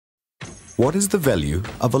What is the value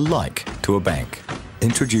of a like to a bank?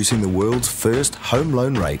 Introducing the world's first home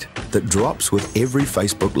loan rate that drops with every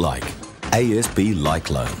Facebook like. ASB Like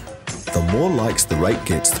Loan. The more likes the rate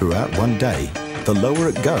gets throughout one day, the lower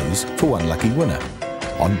it goes for one lucky winner.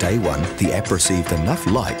 On day one, the app received enough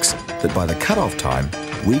likes that by the cut-off time,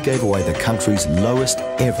 we gave away the country's lowest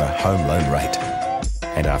ever home loan rate.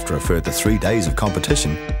 And after a further 3 days of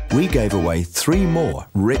competition, we gave away 3 more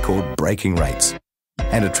record-breaking rates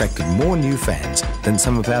and attracted more new fans than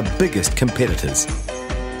some of our biggest competitors.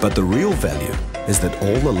 But the real value is that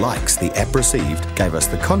all the likes the app received gave us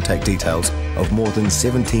the contact details of more than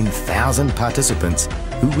 17,000 participants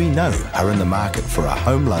who we know are in the market for a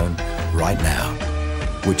home loan right now,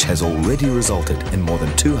 which has already resulted in more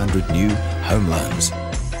than 200 new home loans.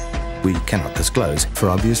 We cannot disclose, for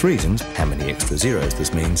obvious reasons, how many extra zeros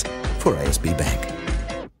this means for ASB Bank.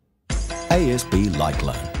 ASB Like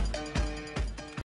Loan.